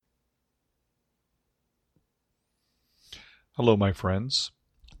Hello, my friends.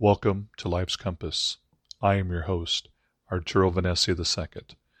 Welcome to Life's Compass. I am your host, Arturo Venecia II.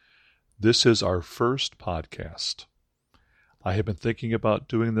 This is our first podcast. I have been thinking about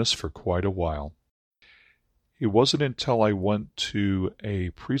doing this for quite a while. It wasn't until I went to a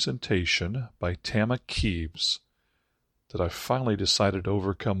presentation by Tama Keeves that I finally decided to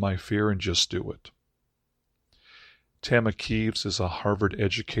overcome my fear and just do it. Tama Keeves is a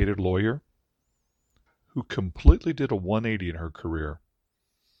Harvard-educated lawyer who completely did a 180 in her career.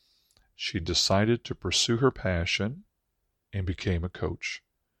 She decided to pursue her passion and became a coach,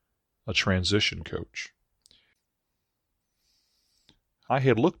 a transition coach. I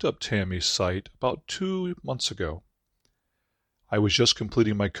had looked up Tammy's site about 2 months ago. I was just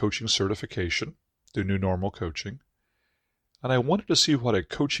completing my coaching certification through New Normal Coaching, and I wanted to see what a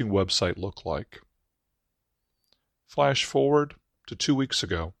coaching website looked like. Flash forward to 2 weeks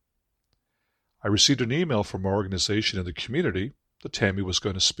ago. I received an email from our organization in the community that Tammy was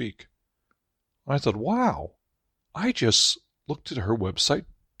going to speak. And I thought, wow, I just looked at her website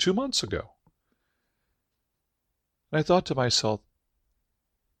 2 months ago. And I thought to myself,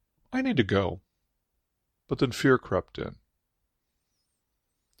 I need to go. But then fear crept in.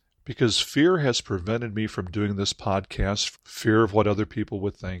 Because fear has prevented me from doing this podcast, fear of what other people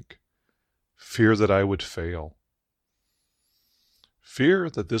would think, fear that I would fail. Fear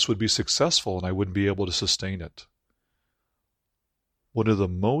that this would be successful and I wouldn't be able to sustain it. One of the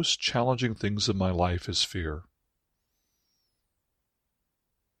most challenging things in my life is fear.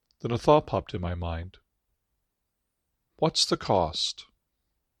 Then a thought popped in my mind. What's the cost?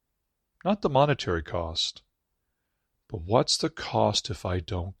 Not the monetary cost, but what's the cost if I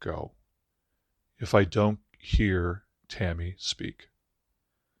don't go? If I don't hear Tammy speak?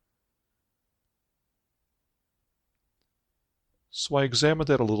 So I examined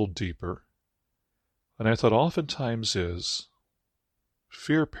that a little deeper, and I thought oftentimes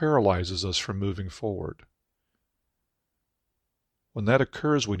fear paralyzes us from moving forward. When that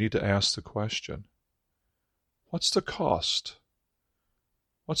occurs, we need to ask the question, what's the cost?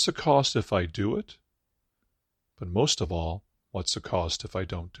 What's the cost if I do it? But most of all, what's the cost if I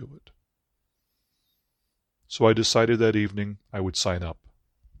don't do it? So I decided that evening I would sign up.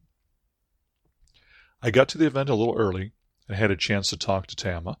 I got to the event a little early and had a chance to talk to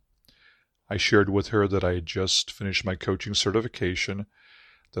Tama. I shared with her that I had just finished my coaching certification,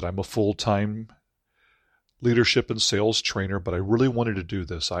 that I'm a full-time leadership and sales trainer, but I really wanted to do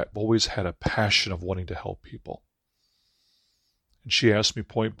this. I've always had a passion of wanting to help people. And she asked me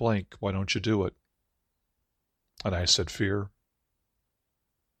point blank, why don't you do it? And I said, fear.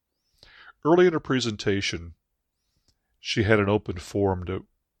 Early in her presentation, she had an open forum.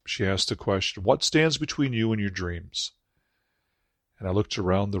 She asked the question, what stands between you and your dreams? And I looked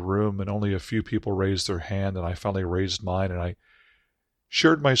around the room and only a few people raised their hand, and I finally raised mine and I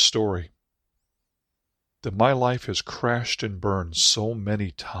shared my story. That my life has crashed and burned so many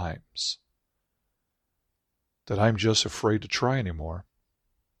times that I'm just afraid to try anymore.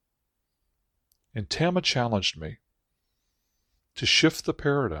 And Tama challenged me to shift the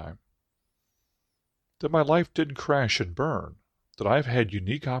paradigm. That my life didn't crash and burn. That I've had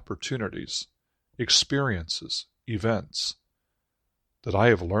unique opportunities, experiences, events that I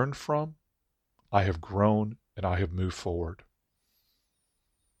have learned from, I have grown, and I have moved forward.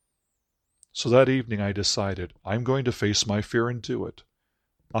 So that evening I decided I'm going to face my fear and do it.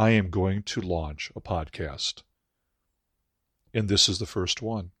 I am going to launch a podcast. And this is the first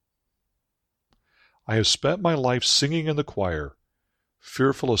one. I have spent my life singing in the choir,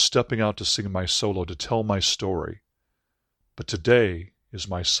 fearful of stepping out to sing my solo, to tell my story. But today is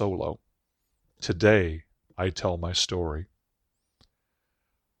my solo. Today I tell my story.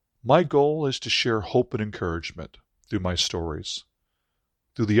 My goal is to share hope and encouragement through my stories,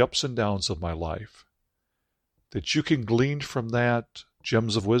 through the ups and downs of my life, that you can glean from that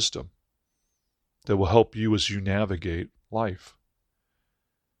gems of wisdom that will help you as you navigate life.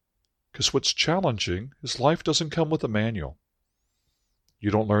 Because what's challenging is life doesn't come with a manual.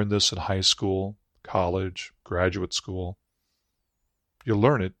 You don't learn this in high school, college, graduate school. You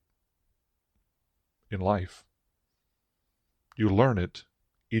learn it in life. You learn it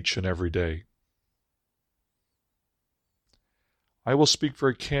each and every day. I will speak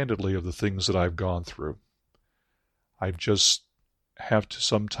very candidly of the things that I've gone through. I just have to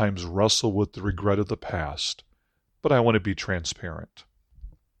sometimes wrestle with the regret of the past, but I want to be transparent.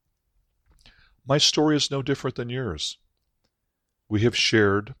 My story is no different than yours. We have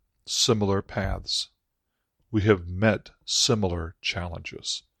shared similar paths. We have met similar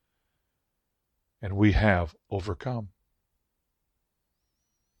challenges. And we have overcome.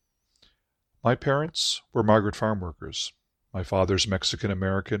 My parents were migrant farm workers. My father's Mexican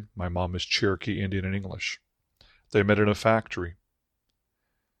American, my mom is Cherokee Indian and English. They met in a factory.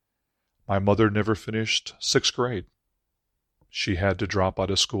 My mother never finished 6th grade. She had to drop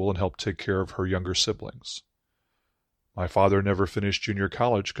out of school and help take care of her younger siblings. My father never finished junior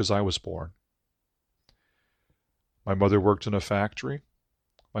college because I was born. My mother worked in a factory.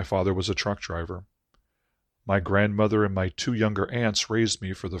 My father was a truck driver. My grandmother and my 2 younger aunts raised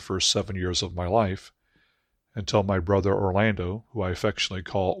me for the first 7 years of my life until my brother Orlando, who I affectionately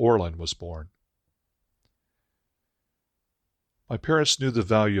call Orlin, was born. My parents knew the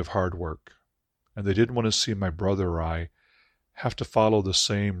value of hard work, and they didn't want to see my brother or I have to follow the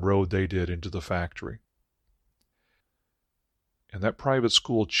same road they did into the factory. And that private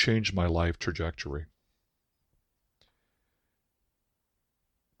school changed my life trajectory.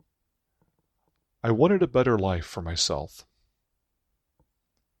 I wanted a better life for myself.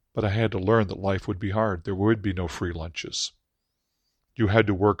 But I had to learn that life would be hard. There would be no free lunches. You had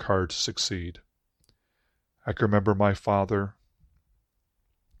to work hard to succeed. I can remember my father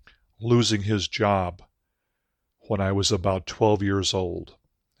losing his job when I was about 12 years old.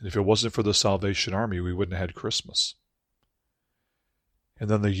 And if it wasn't for the Salvation Army, we wouldn't have had Christmas. And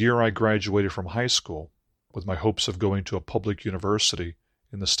then the year I graduated from high school, with my hopes of going to a public university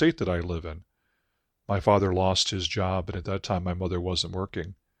in the state that I live in, my father lost his job, and at that time my mother wasn't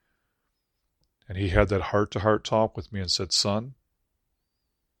working. And he had that heart-to-heart talk with me and said, "Son,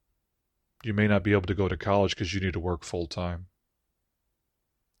 you may not be able to go to college because you need to work full-time."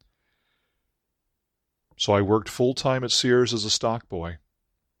 So I worked full-time at Sears as a stock boy.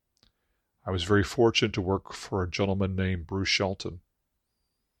 I was very fortunate to work for a gentleman named Bruce Shelton.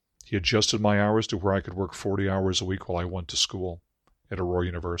 He adjusted my hours to where I could work 40 hours a week while I went to school at Aurora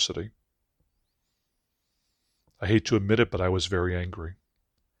University. I hate to admit it, but I was very angry.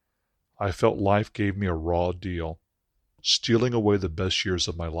 I felt life gave me a raw deal, stealing away the best years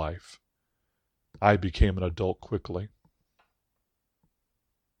of my life. I became an adult quickly.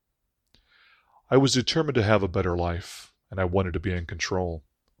 I was determined to have a better life, and I wanted to be in control.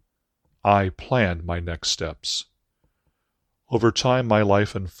 I planned my next steps. Over time, my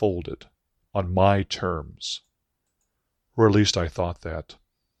life unfolded on my terms, or at least I thought that.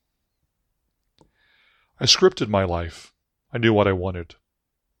 I scripted my life. I knew what I wanted.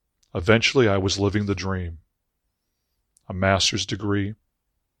 Eventually, I was living the dream. A master's degree,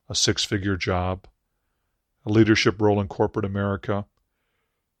 a 6-figure job, a leadership role in corporate America,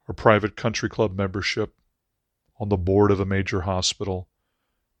 a private country club membership, on the board of a major hospital,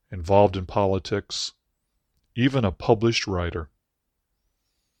 involved in politics, even a published writer.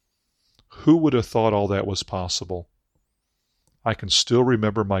 Who would have thought all that was possible? I can still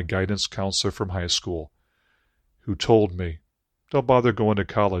remember my guidance counselor from high school who told me, "Don't bother going to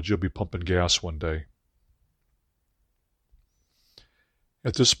college, you'll be pumping gas one day."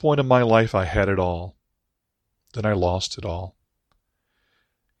 At this point in my life, I had it all. Then I lost it all.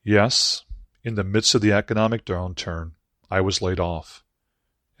 Yes, in the midst of the economic downturn, I was laid off,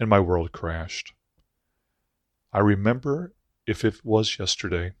 and my world crashed. I remember, if it was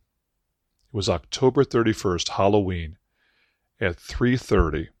yesterday, it was October 31st, Halloween, at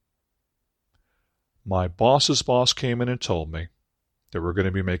 3:30. My boss's boss came in and told me that we're going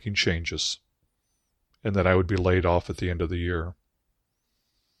to be making changes and that I would be laid off at the end of the year.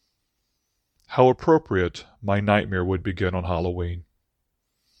 How appropriate my nightmare would begin on Halloween.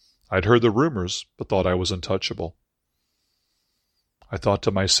 I'd heard the rumors, but thought I was untouchable. I thought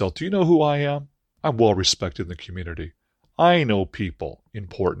to myself, do you know who I am? I'm well respected in the community. I know people,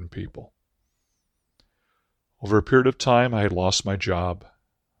 important people. Over a period of time, I had lost my job,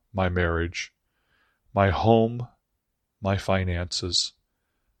 my marriage, my home, my finances,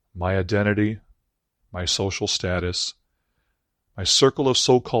 my identity, my social status, my circle of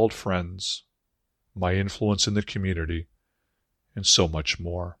so-called friends, my influence in the community, and so much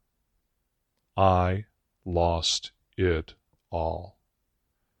more. I lost it all.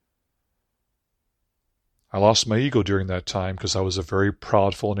 I lost my ego during that time because I was a very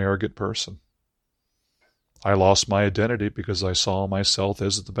proudful and arrogant person. I lost my identity because I saw myself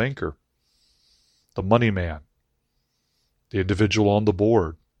as the banker, the money man, the individual on the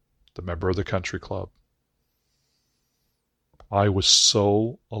board, the member of the country club. I was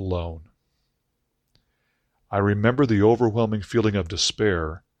so alone. I remember the overwhelming feeling of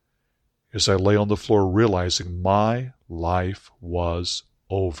despair as I lay on the floor realizing my life was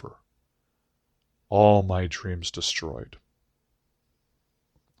over. All my dreams destroyed.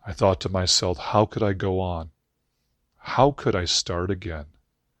 I thought to myself, how could I go on? How could I start again?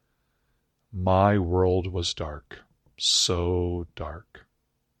 My world was dark, so dark.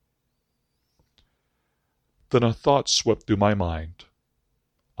 Then a thought swept through my mind.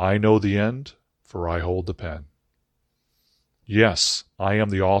 I know the end, for I hold the pen. Yes, I am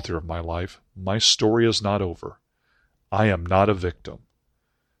the author of my life. My story is not over. I am not a victim.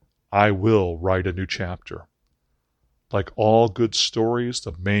 I will write a new chapter. Like all good stories,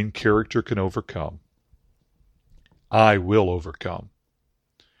 the main character can overcome. I will overcome.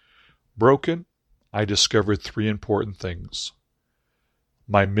 Broken, I discovered 3 important things.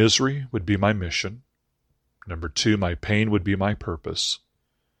 My misery would be my mission. Number 2, my pain would be my purpose.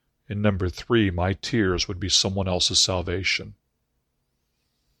 And number 3, my tears would be someone else's salvation.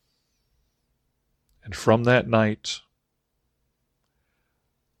 And from that night,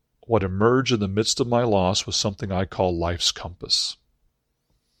 what emerged in the midst of my loss was something I call life's compass.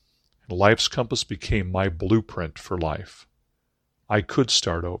 And life's compass became my blueprint for life. I could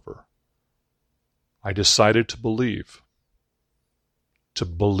start over. I decided to believe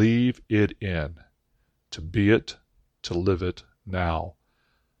it in, to be it, to live it now.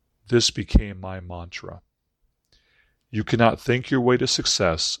 This became my mantra. You cannot think your way to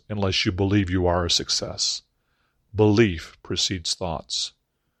success unless you believe you are a success. Belief precedes thoughts.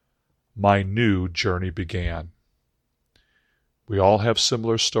 My new journey began. We all have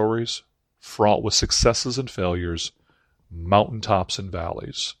similar stories, fraught with successes and failures, mountaintops and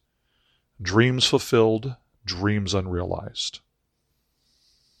valleys. Dreams fulfilled, dreams unrealized.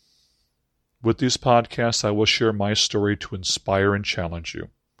 With these podcasts, I will share my story to inspire and challenge you.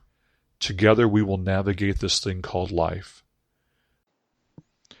 Together we will navigate this thing called life.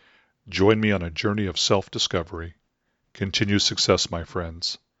 Join me on a journey of self-discovery. Continue success, my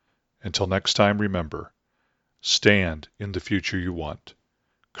friends. Until next time, remember, stand in the future you want.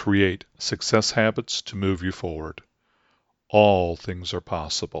 Create success habits to move you forward. All things are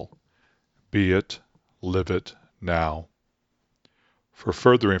possible. Be it, live it, now. For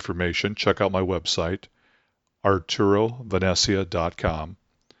further information, check out my website, arturovenecia.com,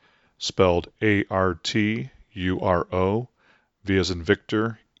 spelled A-R-T-U-R-O, V as in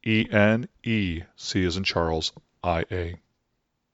Victor, E-N-E, C as in Charles, I-A.